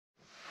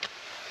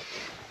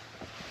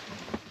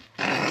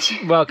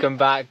Welcome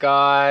back,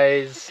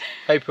 guys.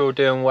 Hope you're all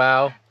doing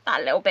well.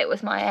 That little bit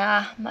was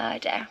my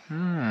idea.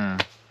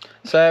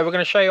 So we're going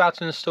to show you how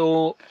to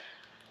install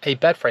a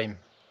bed frame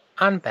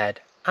and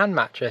bed and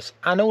mattress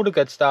and all the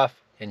good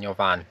stuff in your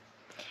van.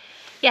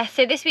 Yeah,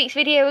 so this week's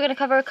video we're going to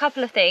cover a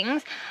couple of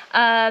things.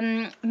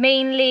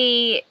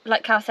 Mainly,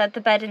 like Cal said,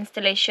 the bed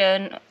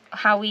installation,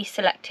 how we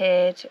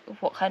selected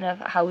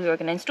how we were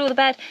going to install the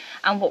bed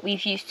and what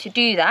we've used to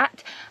do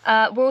that.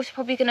 We're also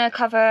probably going to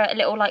cover a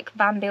little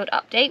van build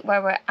update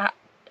where we're at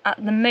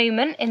the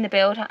moment in the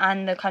build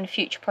and the kind of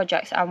future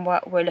projects and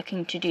what we're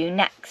looking to do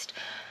next.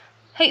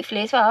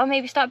 Hopefully as well,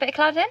 maybe start a bit of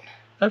cladding.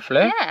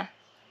 Hopefully. Yeah.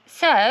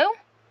 So,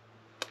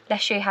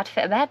 let's show you how to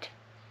fit a bed.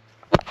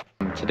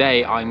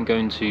 Today I'm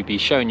going to be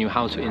showing you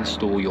how to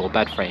install your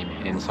bed frame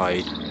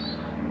inside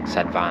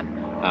said van.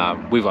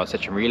 We've got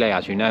Citroen Relay,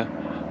 as you know.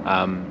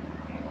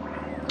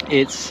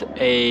 It's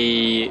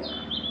a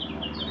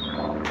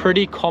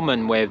pretty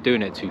common way of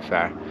doing it, to be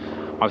fair.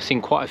 I've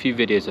seen quite a few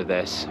videos of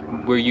this.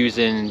 We're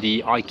using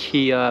the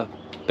IKEA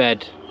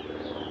bed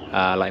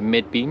like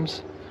mid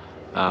beams.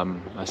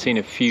 I've seen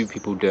a few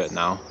people do it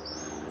now.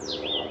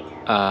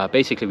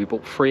 Basically we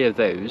bought 3 of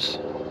those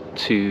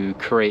to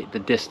create the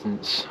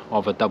distance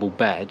of a double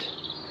bed,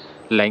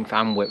 length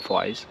and width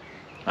wise,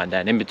 and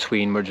then in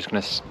between we're just going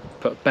to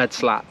put bed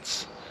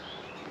slats,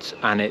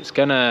 and it's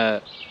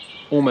gonna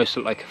almost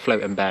look like a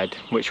floating bed,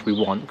 which we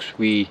want because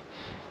we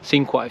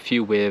seen quite a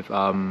few with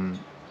like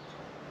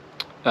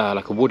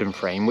a wooden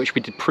frame, which we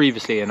did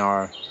previously in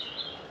our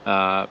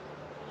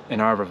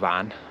other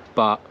van,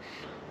 but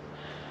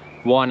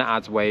 1, it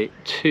adds weight,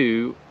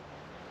 2,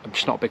 I'm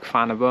just not a big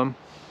fan of them.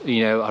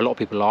 You know, a lot of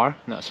people are,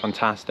 and that's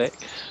fantastic,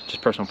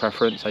 just personal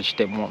preference. I just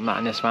didn't want that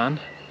in this van.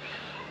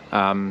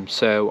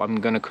 So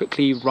I'm going to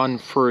quickly run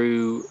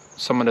through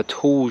some of the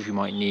tools you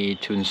might need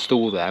to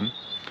install them.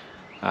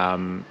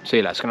 So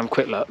yeah, let's go and have a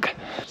quick look.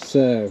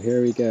 So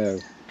here we go.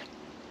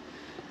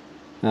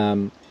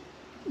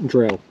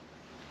 Drill.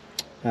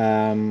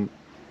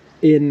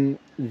 In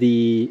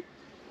the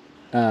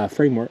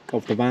framework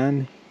of the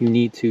van, you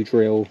need to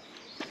drill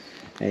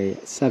a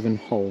 7mm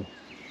hole.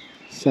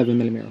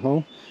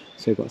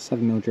 So we've got a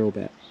 7mm drill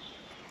bit,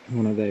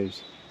 one of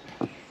those.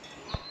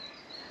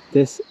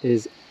 This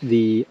is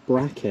the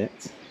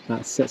bracket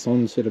that sits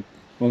onto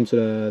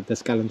the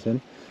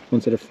skeleton,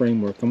 onto the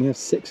framework, and we have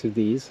 6 of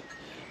these,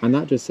 and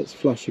that just sits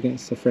flush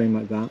against the frame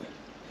like that.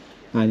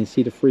 And you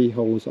see the 3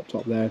 holes up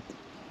top there.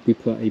 We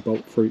put a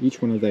bolt through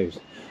each one of those.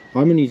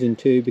 I'm only using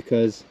 2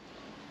 because,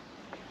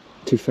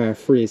 to be fair,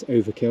 3 is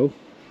overkill.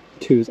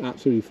 2 is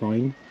absolutely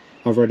fine.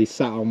 I've already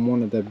sat on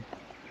one of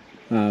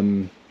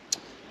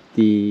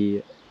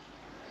the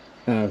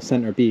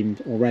center beams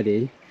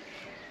already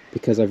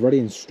because I've already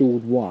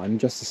installed one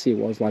just to see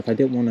what it was like. I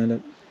didn't want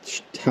to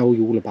tell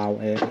you all about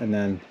it and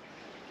then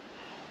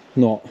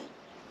not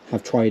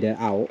have tried it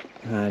out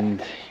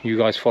and you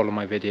guys follow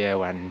my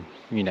video and,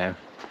 you know,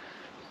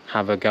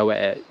 have a go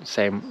at it,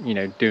 saying, you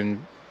know,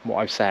 doing what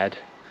I've said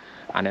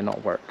and it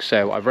not work.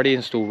 So I've already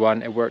installed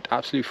one, it worked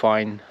absolutely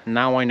fine.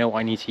 Now I know what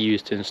I need to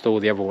use to install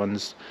the other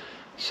ones,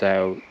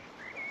 so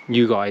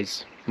you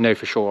guys know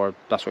for sure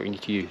that's what you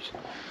need to use.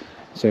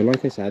 So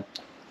like I said,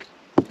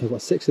 I've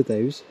got 6 of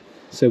those.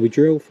 So we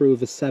drill through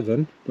with a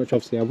 7, which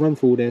obviously I'll run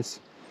through all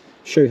this,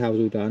 show you how it's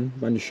all done,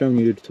 but I'm just showing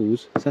you the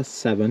tools. So that's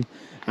 7.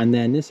 And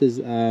then this is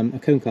a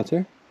cone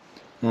cutter.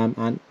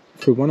 And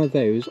for one of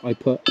those, I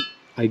go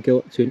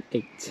up to an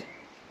 8.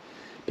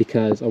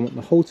 Because I want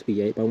the hole to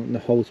be 8, but I want the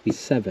hole to be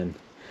 7.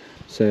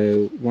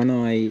 So when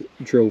I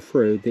drill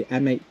through, the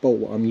M8 bolt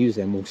what I'm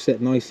using will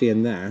sit nicely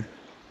in there.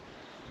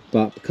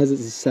 But because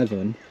it's a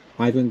 7,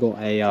 I haven't got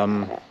a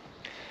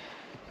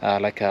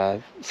like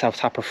a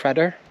self-tapper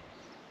threader,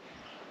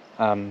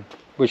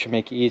 which would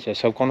make it easier.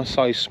 So I've gone a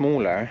size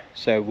smaller,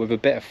 so with a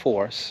bit of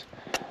force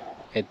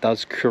it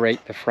does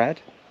create the thread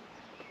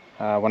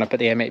when I put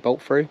the M8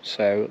 bolt through.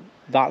 So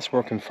that's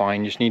working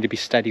fine. You just need to be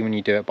steady when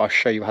you do it, but I'll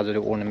show you how to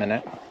do it all in a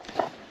minute.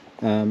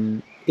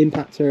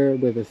 Impactor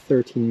with a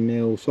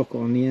 13mm socket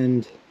on the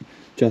end,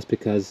 just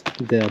because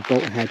the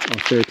bolt heads are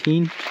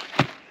 13.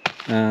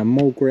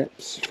 Mole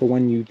grips for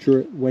when you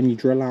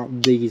drill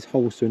out these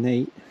holes to an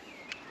 8.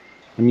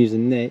 I'm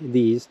using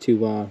these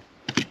to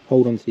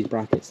hold onto these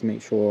brackets to make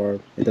sure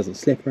it doesn't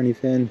slip or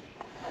anything.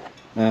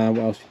 What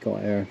else we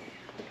got here?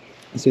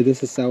 So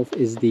this itself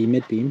is the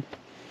mid beam,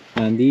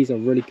 and these are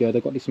really good. I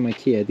got these from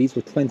IKEA. These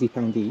were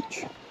 £20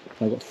 each.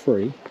 I got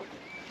 3.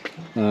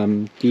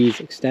 These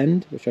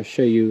extend, which I'll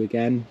show you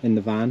again in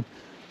the van,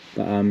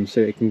 but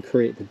so it can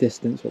create the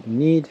distance what we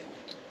need.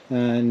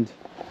 And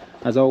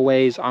as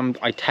always,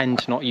 I tend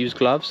to not use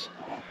gloves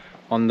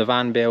on the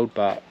van build,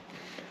 but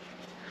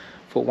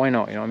thought why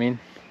not, you know what I mean?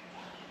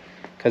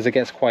 Because it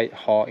gets quite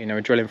hot, you know,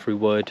 we're drilling through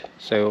wood,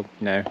 so,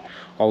 you know,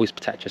 always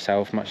protect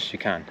yourself as much as you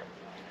can.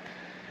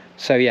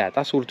 So yeah,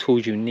 that's all the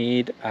tools you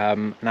need.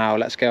 Now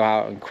let's go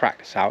out and crack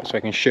this out so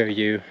I can show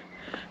you,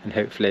 and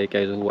hopefully it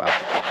goes all well.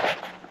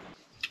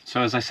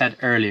 So as I said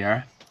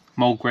earlier,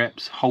 mole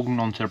grips holding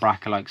onto the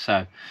bracket like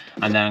so,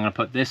 and then I'm going to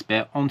put this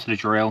bit onto the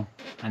drill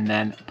and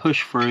then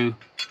push through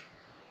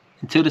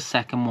until the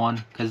second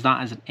one, because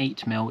that is an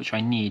 8mm, which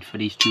I need for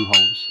these 2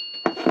 holes.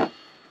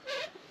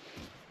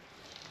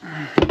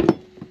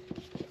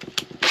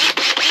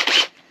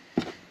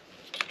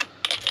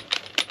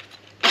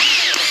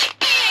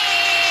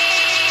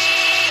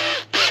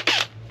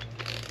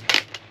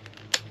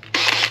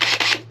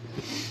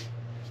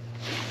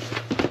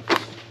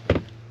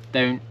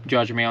 Don't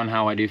judge me on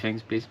how I do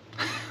things, please.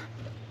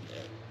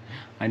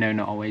 I know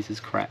not always is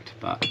correct,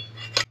 but...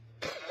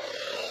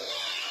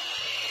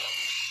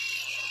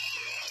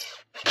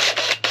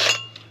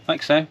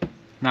 like so.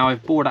 Now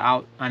I've bored it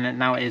out, and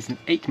now it is an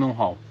 8mm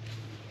hole.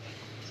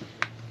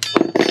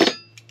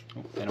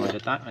 Oh, don't know why I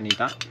did that, I need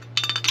that.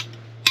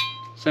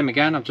 Same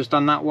again, I've just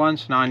done that one,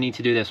 so now I need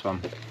to do this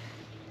one.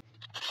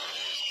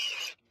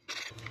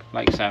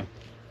 Like so.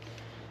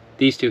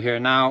 These 2 here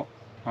now,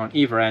 on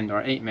either end,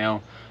 are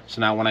 8mm. So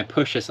now when I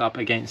push this up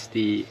against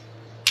the...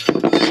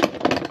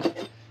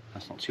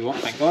 that's not too hot,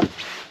 thank God.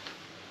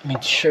 Let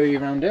me show you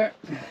around here.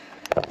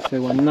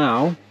 So when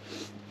now,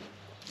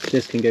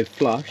 this can go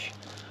flush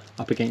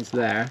up against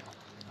there,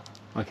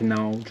 I can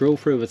now drill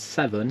through with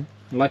 7.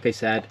 And like I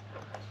said,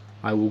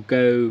 I will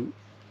go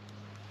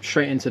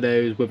straight into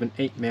those with an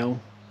 8mm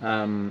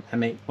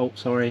M8 bolt,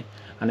 sorry,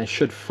 and it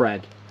should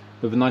thread.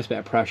 With a nice bit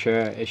of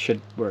pressure, it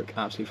should work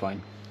absolutely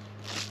fine.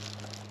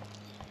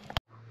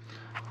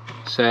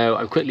 So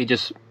I've quickly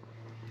just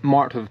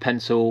marked with a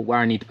pencil where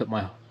I need to put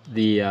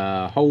the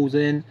holes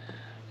in,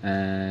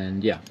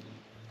 and yeah.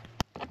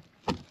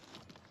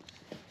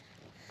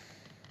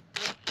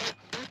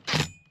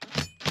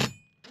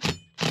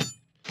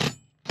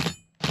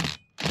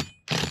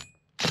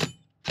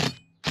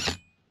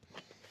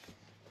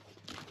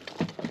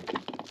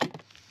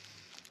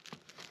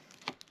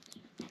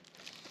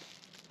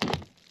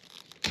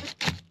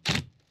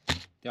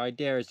 The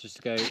idea is just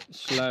to go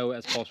slow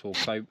as possible.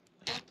 So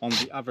on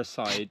the other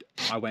side,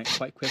 I went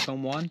quite quick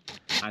on one,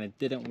 and it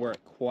didn't work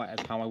quite as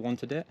how I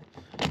wanted it.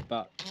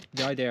 But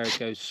the idea is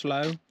go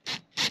slow,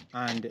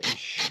 and it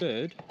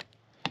should,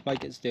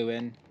 like it's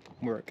doing,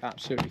 work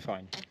absolutely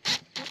fine.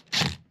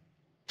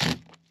 And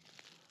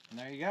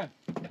there you go.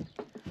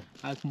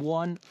 That's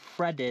one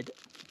threaded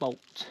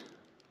bolt,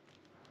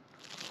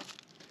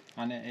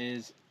 and it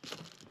is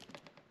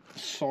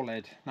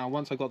solid. Now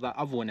once I got that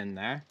other one in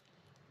there,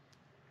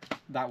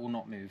 that will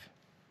not move.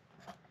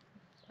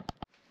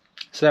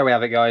 So there we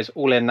have it, guys,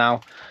 all in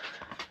now.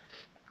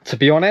 To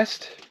be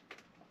honest,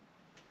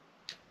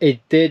 it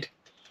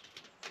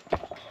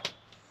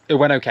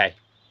went okay.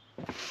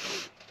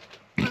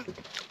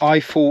 I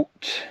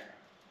thought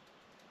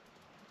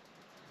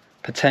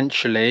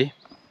potentially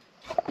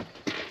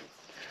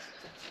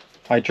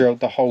I drilled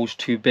the holes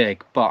too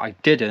big, but I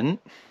didn't,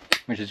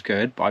 which is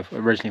good. But I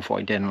originally thought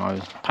I did, and I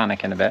was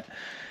panicking a bit.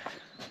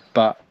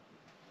 But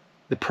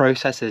the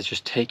process is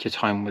just take your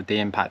time with the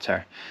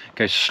impactor.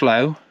 Go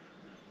slow.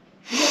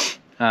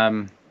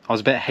 I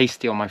was a bit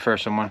hasty on my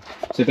first one.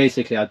 So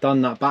basically I'd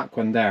done that back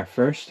one there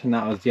first, and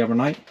that was the other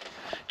night,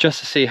 just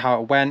to see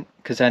how it went,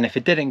 because then if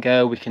it didn't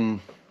go, we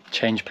can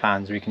change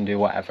plans, we can do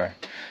whatever.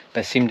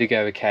 But it seemed to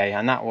go okay,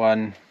 and that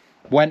one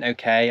went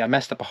okay. I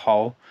messed up a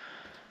hole,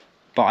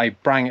 but I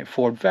bring it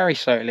forward very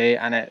slowly,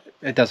 and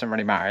it doesn't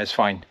really matter, it's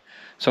fine.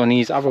 So on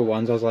these other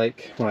ones, I was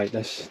like, right,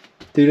 let's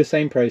do the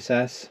same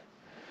process,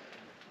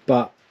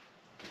 but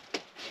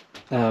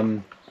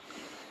do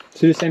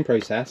the same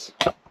process,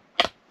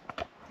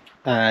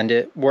 and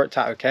it worked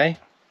out okay.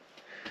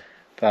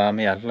 But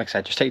yeah, like I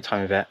said, just take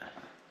time with it.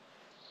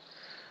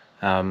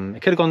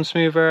 It could have gone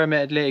smoother,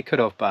 admittedly, it could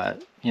have,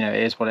 but you know,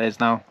 it is what it is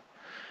now.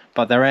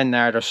 But they're in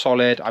there, they're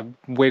solid. I've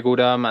wiggled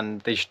them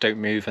and they just don't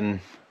move, and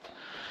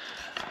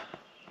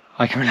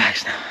I can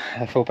relax now.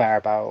 I feel better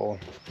about it all.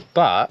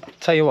 But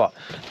tell you what,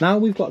 now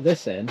we've got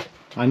this in,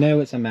 I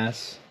know it's a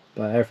mess,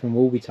 but everything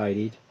will be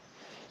tidied.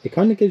 It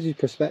kind of gives you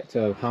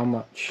perspective of how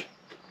much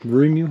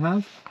room you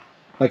have.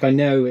 Like, I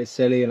know it's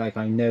silly, like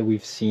I know we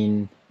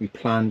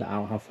planned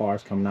out how far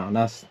it's coming out, and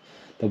that's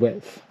the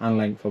width and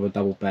length of a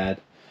double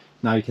bed.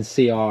 Now you can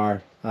see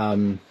our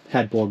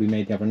headboard we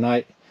made the other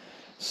night,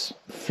 it's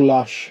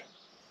flush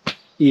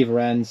either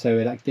end,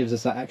 so that gives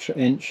us that extra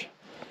inch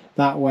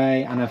that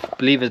way. And I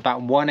believe it's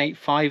about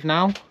 185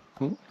 now.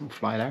 Ooh, don't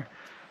fly there.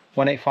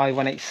 185,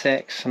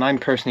 186, and I'm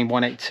personally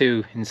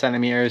 182 in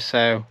centimeters,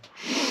 so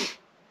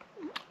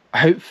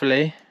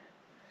hopefully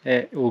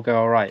it will go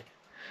all right.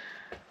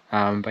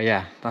 But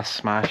yeah, that's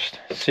smashed.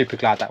 Super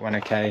glad that went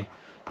okay.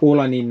 All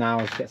I need now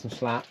is get some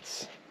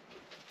slats,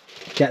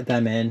 get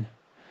them in.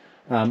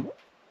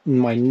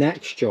 My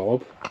next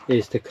job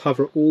is to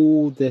cover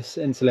all this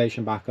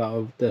insulation back out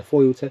of the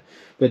foil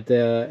with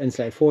the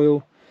insulated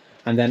foil,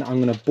 and then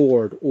I'm going to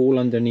board all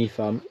underneath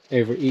them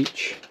over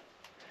each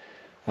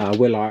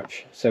wheel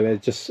arch, so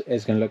it's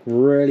going to look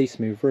really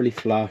smooth, really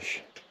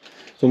flush.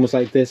 It's almost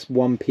like this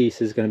one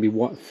piece is going to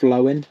be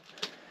flowing.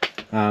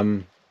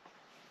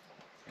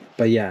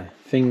 But yeah,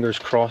 fingers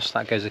crossed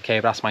that goes okay.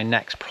 But that's my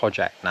next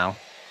project now.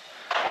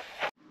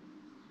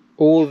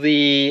 All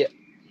the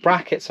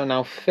brackets are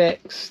now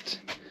fixed.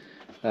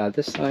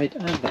 this side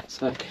and that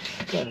side,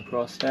 going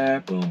across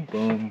there, boom,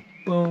 boom,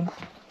 boom,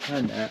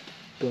 and there,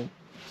 boom,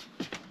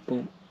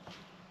 boom,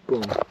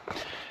 boom.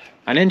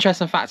 An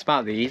interesting fact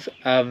about these,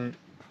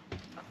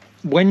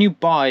 when you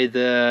buy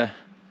the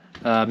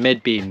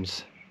mid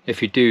beams,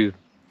 if you do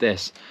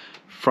this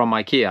from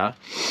IKEA,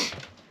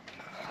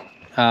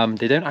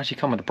 they don't actually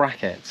come with the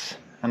brackets.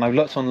 And I've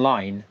looked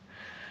online,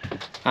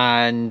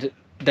 and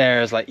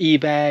there's like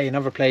eBay and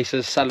other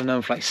places selling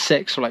them for like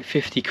 6 or like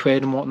 50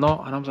 quid and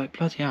whatnot, and I was like,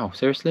 bloody hell,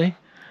 seriously?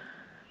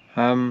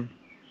 Wasn't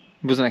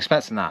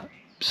expecting that.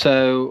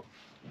 So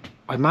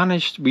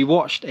we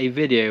watched a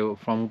video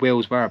from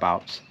Will's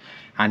Whereabouts,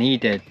 and he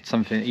did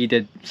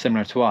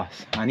similar to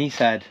us, and he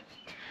said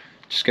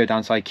just go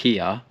down to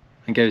IKEA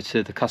and go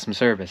to the customer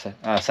service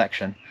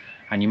section,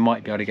 and you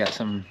might be able to get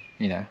some,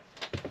 you know,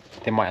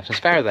 they might have some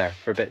spare there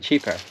for a bit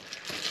cheaper.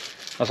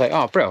 I was like,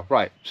 oh, bro,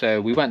 right. So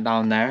we went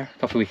down there a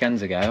couple of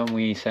weekends ago, and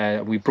we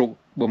said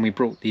when we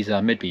brought these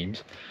mid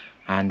beams,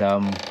 and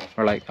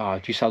we're like, oh,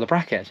 do you sell the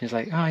brackets? And he's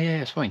like, oh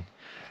yeah, it's fine.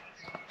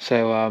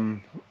 So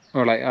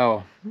we're like,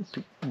 oh,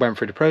 went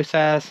through the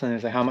process, and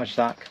he's like, how much is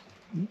that?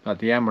 At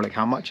the end, we're like,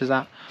 how much is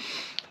that?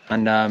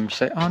 And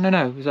she's like, oh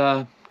no, it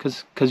was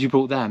because you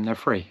brought them, they're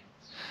free.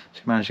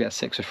 So we managed to get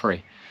 6 for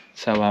free.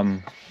 So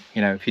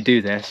you know, if you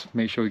do this,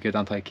 make sure you go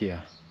down to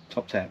IKEA.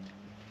 Top tip.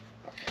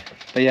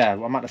 But yeah,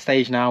 I'm at the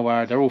stage now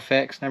where they're all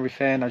fixed and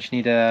everything. I just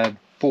need a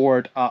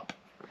board up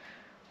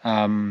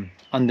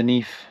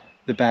underneath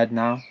the bed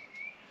now,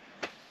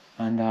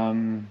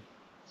 and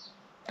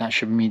that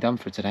should be me done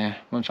for today.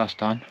 Once that's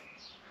done,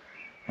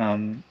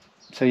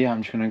 so yeah,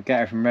 I'm just gonna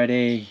get everything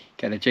ready,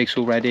 get the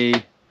jigsaw ready.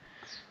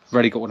 I've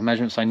already got all the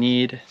measurements I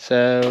need,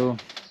 so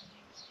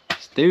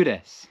let's do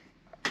this.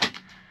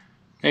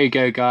 There you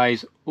go,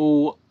 guys,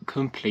 all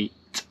complete.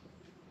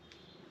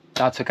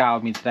 That took out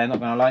of me today, not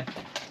gonna lie.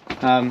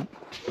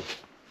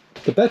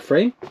 The bed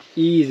frame,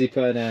 easy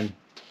putting in.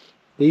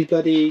 These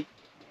bloody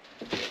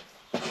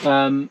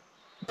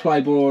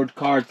plyboard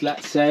cards,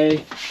 let's say,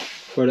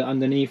 for the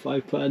underneath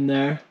I put in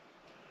there.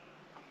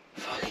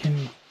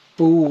 Fucking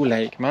ball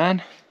ache,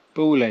 man.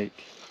 Ball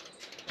ache.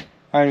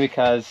 Only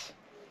because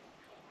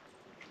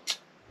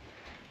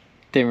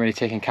didn't really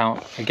take into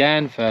account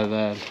again for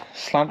the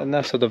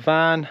slantedness of the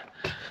van,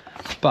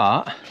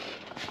 but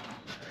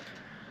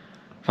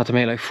I've had to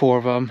make like 4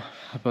 of them.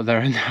 But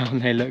they're in now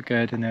and they look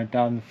good and they're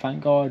done,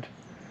 thank God.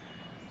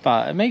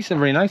 But it makes them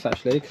really nice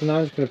actually, because now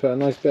I'm just going to put a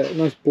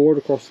nice board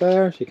across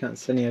there so you can't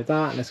see any of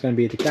that, and it's going to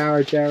be the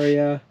garage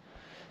area.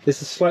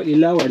 This is slightly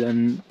lower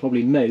than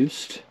probably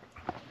most.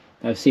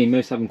 I've seen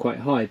most have them quite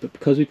high, but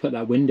because we put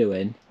that window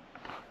in,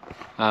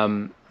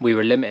 we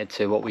were limited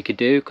to what we could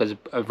do, because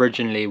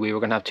originally we were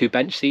going to have 2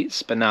 bench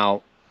seats, but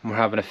now we're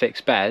having a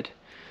fixed bed.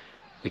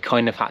 We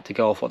kind of had to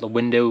go off what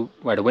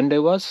where the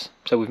window was,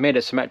 so we've made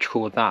it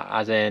symmetrical with that,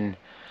 as in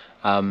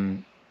like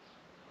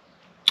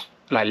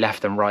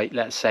left and right,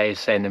 let's say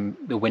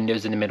the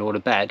window's in the middle of the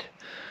bed.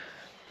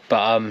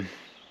 But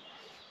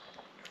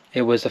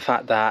it was the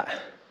fact that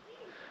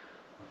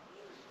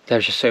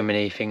there's just so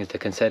many things to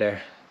consider,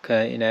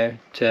 you know,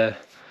 to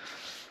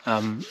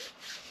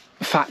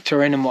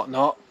factor in and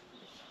whatnot.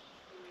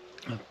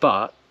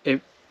 But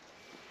it,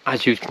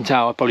 as you can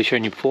tell, I've probably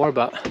shown you before,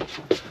 but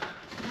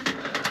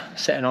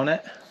sitting on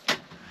it,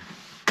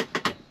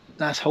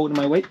 that's holding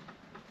my weight,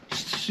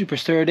 super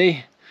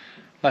sturdy.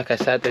 Like I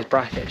said, those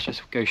brackets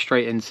just go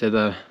straight into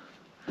the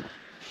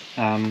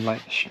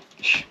like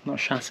not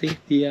chassis,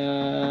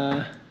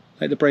 the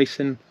like the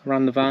bracing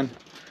around the van,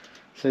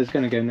 so it's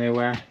going to go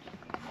nowhere.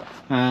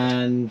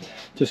 And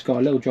just got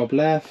a little job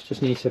left,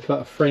 just need to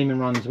put a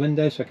framing around this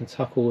window so I can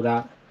tuck all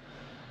that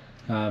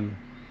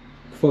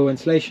foil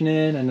insulation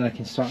in, and then I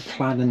can start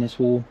cladding this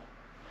wall,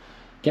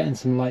 getting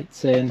some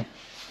lights in.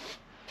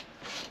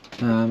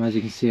 As you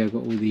can see, I've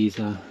got all these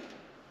up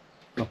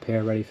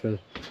here ready for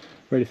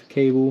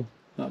cable.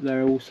 Up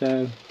there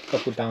also, a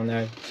couple down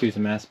there. It's a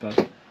mess,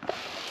 but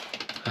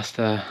that's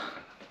the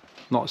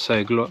not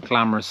so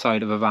glamorous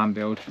side of a van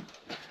build.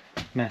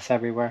 Mess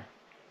everywhere.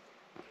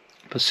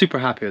 But super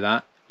happy with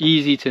that.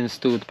 Easy to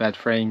install the bed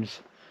frames.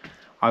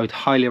 I would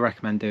highly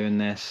recommend doing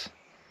this.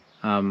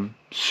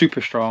 Super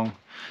strong.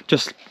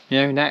 Just,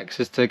 you know, next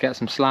is to get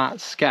some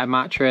slats, get a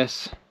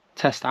mattress,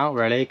 test out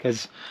really,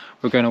 because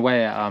we're going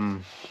away at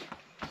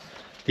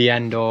the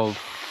end of,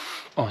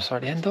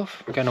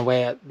 we're going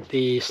away at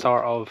the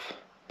start of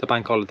the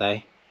bank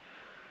holiday,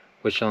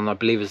 which I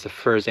believe is the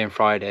Thursday and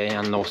Friday,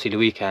 and obviously the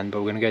weekend, but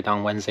we're going to go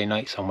down Wednesday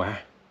night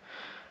somewhere.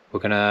 We're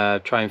going to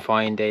try and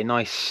find a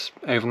nice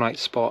overnight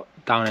spot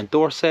down in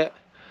Dorset.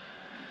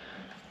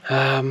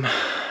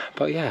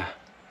 But yeah,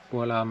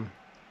 we'll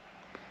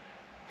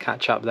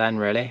catch up then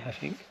really. I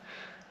think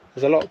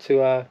there's a lot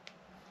to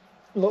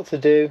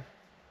do,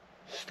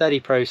 steady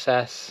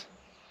process.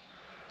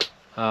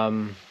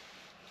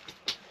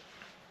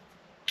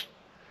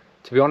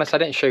 To be honest, I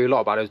didn't show you a lot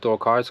about those door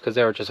cards because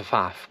they were just a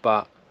faff,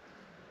 but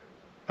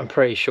I'm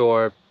pretty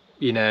sure,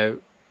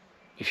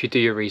 if you do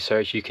your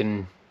research, you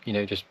can,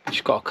 you just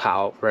got to cut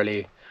out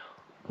really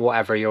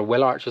whatever your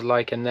wheel arch is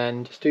like, and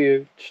then just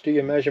do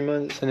your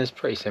measurements, and it's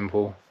pretty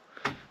simple.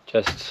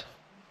 Just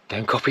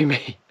don't copy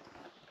me.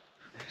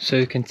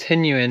 So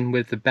continuing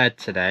with the bed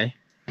today,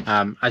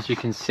 as you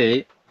can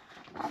see,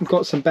 I've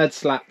got some bed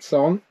slats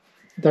on.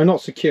 They're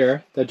not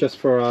secure, they're just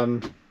for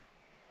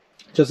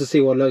just to see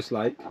what it looks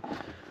like.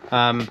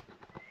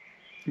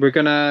 We're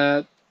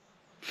gonna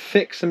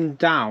fix them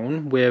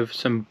down with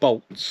some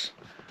bolts.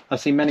 I've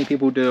seen many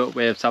people do it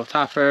with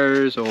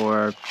self-tappers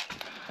or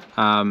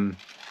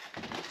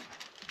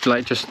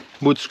like just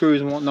wood screws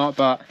and whatnot,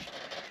 but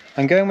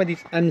I'm going with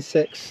these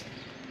M6,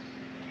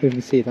 you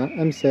can see that,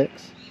 M6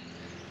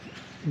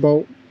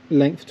 bolt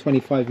length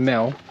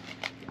 25mm,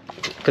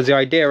 because the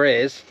idea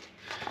is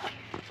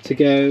to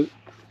go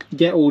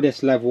get all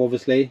this level,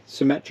 obviously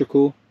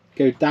symmetrical,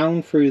 go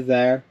down through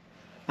there,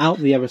 out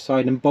the other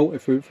side, and bolt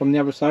it through from the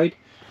other side.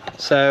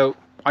 So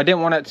I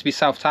didn't want it to be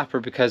self-tapper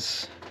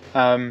because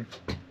I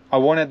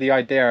wanted the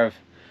idea of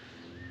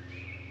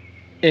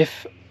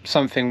if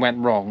something went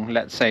wrong,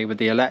 let's say with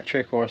the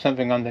electric or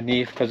something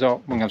underneath, because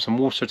we have some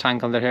water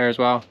tank under here as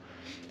well,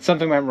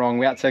 something went wrong,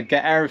 we had to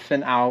get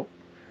everything out.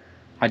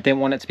 I didn't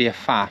want it to be a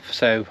faff,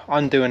 so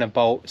undoing a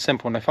bolt,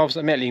 simple enough. Obviously,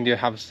 admittedly you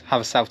can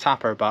have a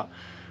self-tapper, but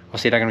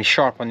obviously they're going to be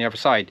sharp on the other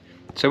side.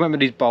 So I went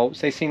with these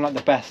bolts. They seem like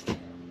the best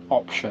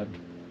option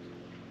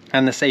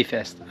and the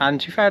safest.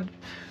 And you've had,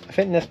 I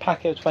think this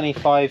packet of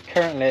 25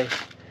 currently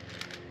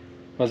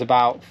was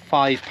about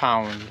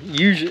 £5.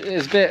 Usually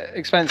it's a bit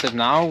expensive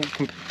now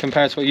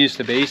compared to what it used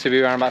to be, so we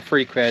were around about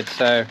 £3.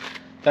 So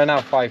they're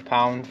now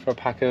 £5 for a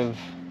pack of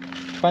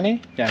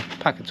 20. Yeah,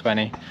 pack of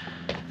 20.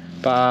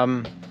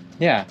 But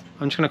yeah,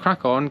 I'm just gonna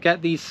crack on,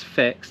 get these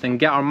fixed, and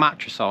get our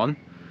mattress on,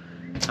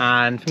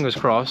 and fingers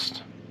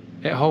crossed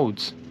it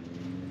holds.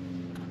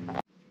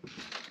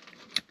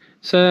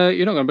 So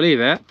you're not gonna believe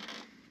it.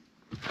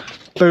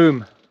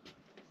 Boom.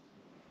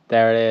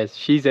 There it is.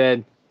 She's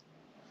in.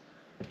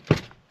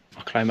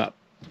 I'll climb up.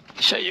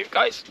 Show you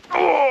guys.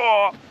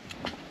 Oh!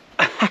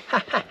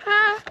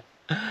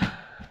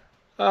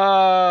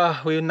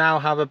 We now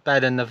have a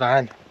bed in the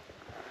van.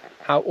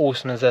 How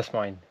awesome is this,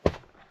 mine?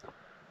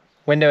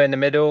 Window in the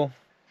middle.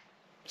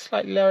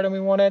 Slightly lower than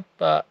we wanted,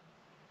 but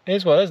it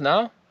is what it is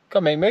now.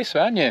 Gotta make most of it,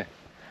 haven't you?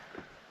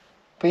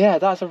 But yeah,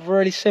 that's a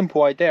really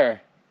simple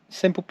idea.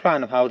 Simple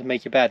plan of how to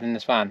make your bed in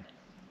this van.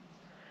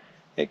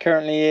 It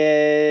currently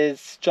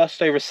is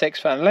just over 6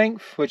 foot in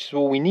length, which is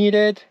all we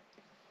needed.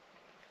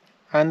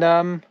 And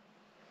yeah,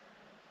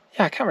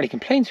 I can't really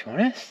complain, to be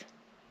honest.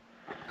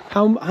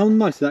 How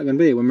nice is that going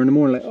to be when we're in the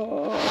morning, like,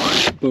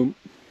 oh, boom.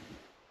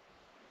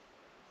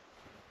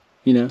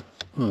 You know,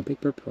 oh, big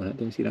bird on it,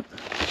 didn't see that.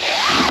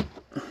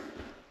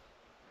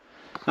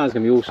 That's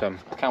going to be awesome.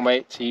 Can't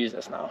wait to use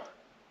this now.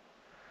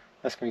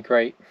 That's going to be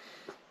great.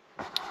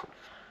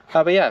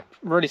 But yeah,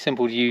 really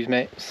simple to use,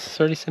 mate. It's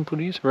really simple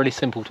to use, really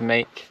simple to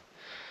make.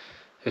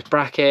 There's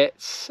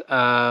brackets,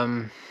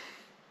 there's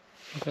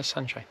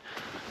sunshine.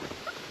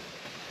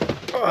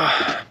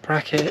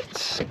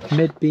 Brackets,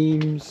 mid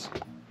beams.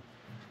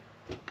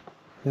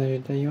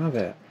 There you have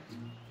it.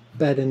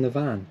 Bed in the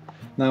van.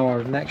 Now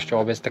our next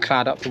job is to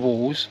clad up the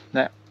walls.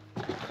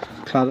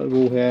 Clad up the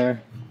wall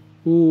here,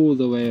 all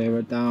the way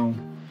over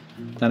down.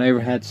 Then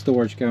overhead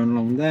storage going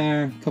along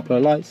there. A couple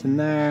of lights in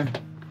there.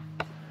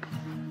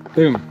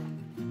 Boom.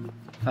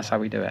 That's how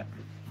we do it.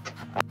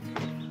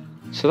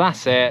 So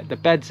that's it. The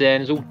bed's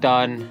in. It's all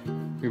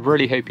done. We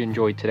really hope you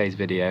enjoyed today's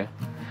video.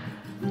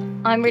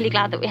 I'm really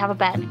glad that we have a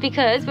bed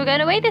because we're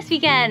going away this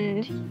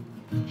weekend.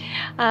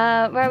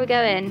 Where are we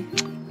going?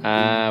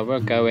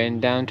 We're going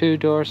down to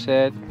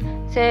Dorset.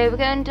 So we're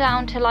going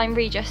down to Lyme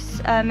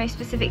Regis, most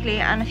specifically,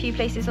 and a few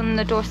places on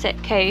the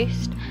Dorset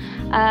coast.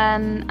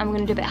 And we're going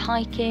to do a bit of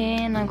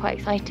hiking. I'm quite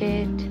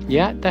excited.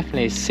 Yeah,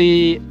 definitely.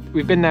 See,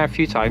 we've been there a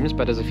few times,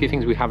 but there's a few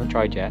things we haven't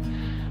tried yet.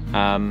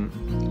 I'm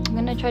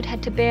going to try to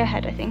head to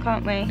Bearhead, I think,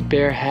 aren't we?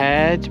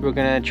 Bearhead, we're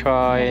going to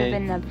try... I've never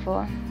been there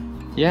before.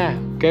 Yeah,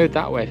 go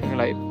that way. I think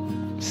like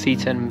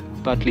Seaton,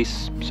 Budley,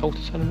 Salt, or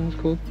something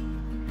it's called.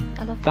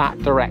 I love that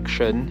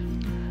direction.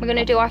 We're going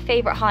to do our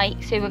favourite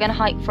hike, so we're going to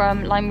hike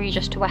from Lyme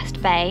Regis to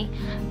West Bay,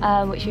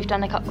 which we've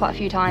done quite a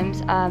few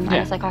times, and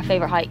it's like our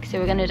favourite hike, so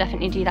we're going to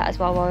definitely do that as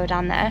well while we're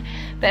down there.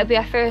 But it'll be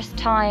our first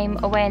time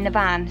away in the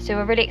van, so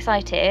we're really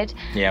excited.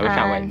 Yeah, we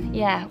can't wait.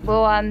 Yeah,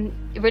 we'll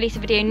release a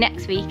video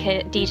next week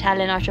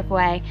detailing our trip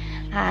away,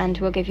 and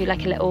we'll give you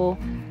like a little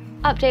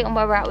update on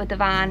where we're at with the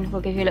van.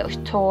 We'll give you a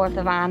little tour of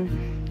the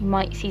van. You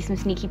might see some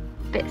sneaky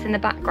bits in the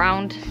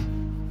background.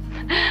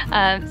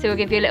 So we'll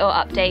give you a little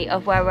update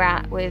of where we're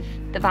at with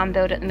the van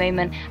build at the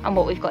moment and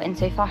what we've got in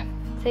so far.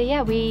 So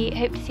yeah, we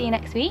hope to see you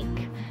next week.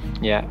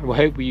 Yeah, we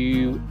hope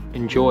you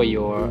enjoy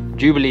your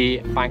Jubilee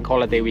bank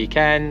holiday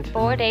weekend.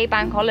 4-day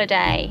bank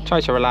holiday.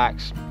 Try to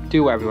relax,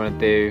 do whatever you want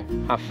to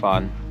do, have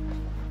fun.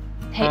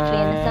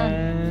 Hopefully in the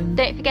sun.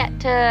 Don't forget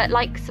to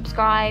like,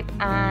 subscribe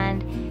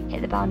and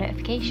hit the bell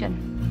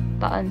notification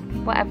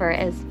button, whatever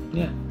it is.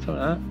 Yeah, something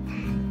like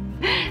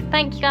that.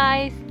 Thank you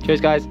guys.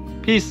 Cheers guys.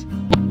 Peace.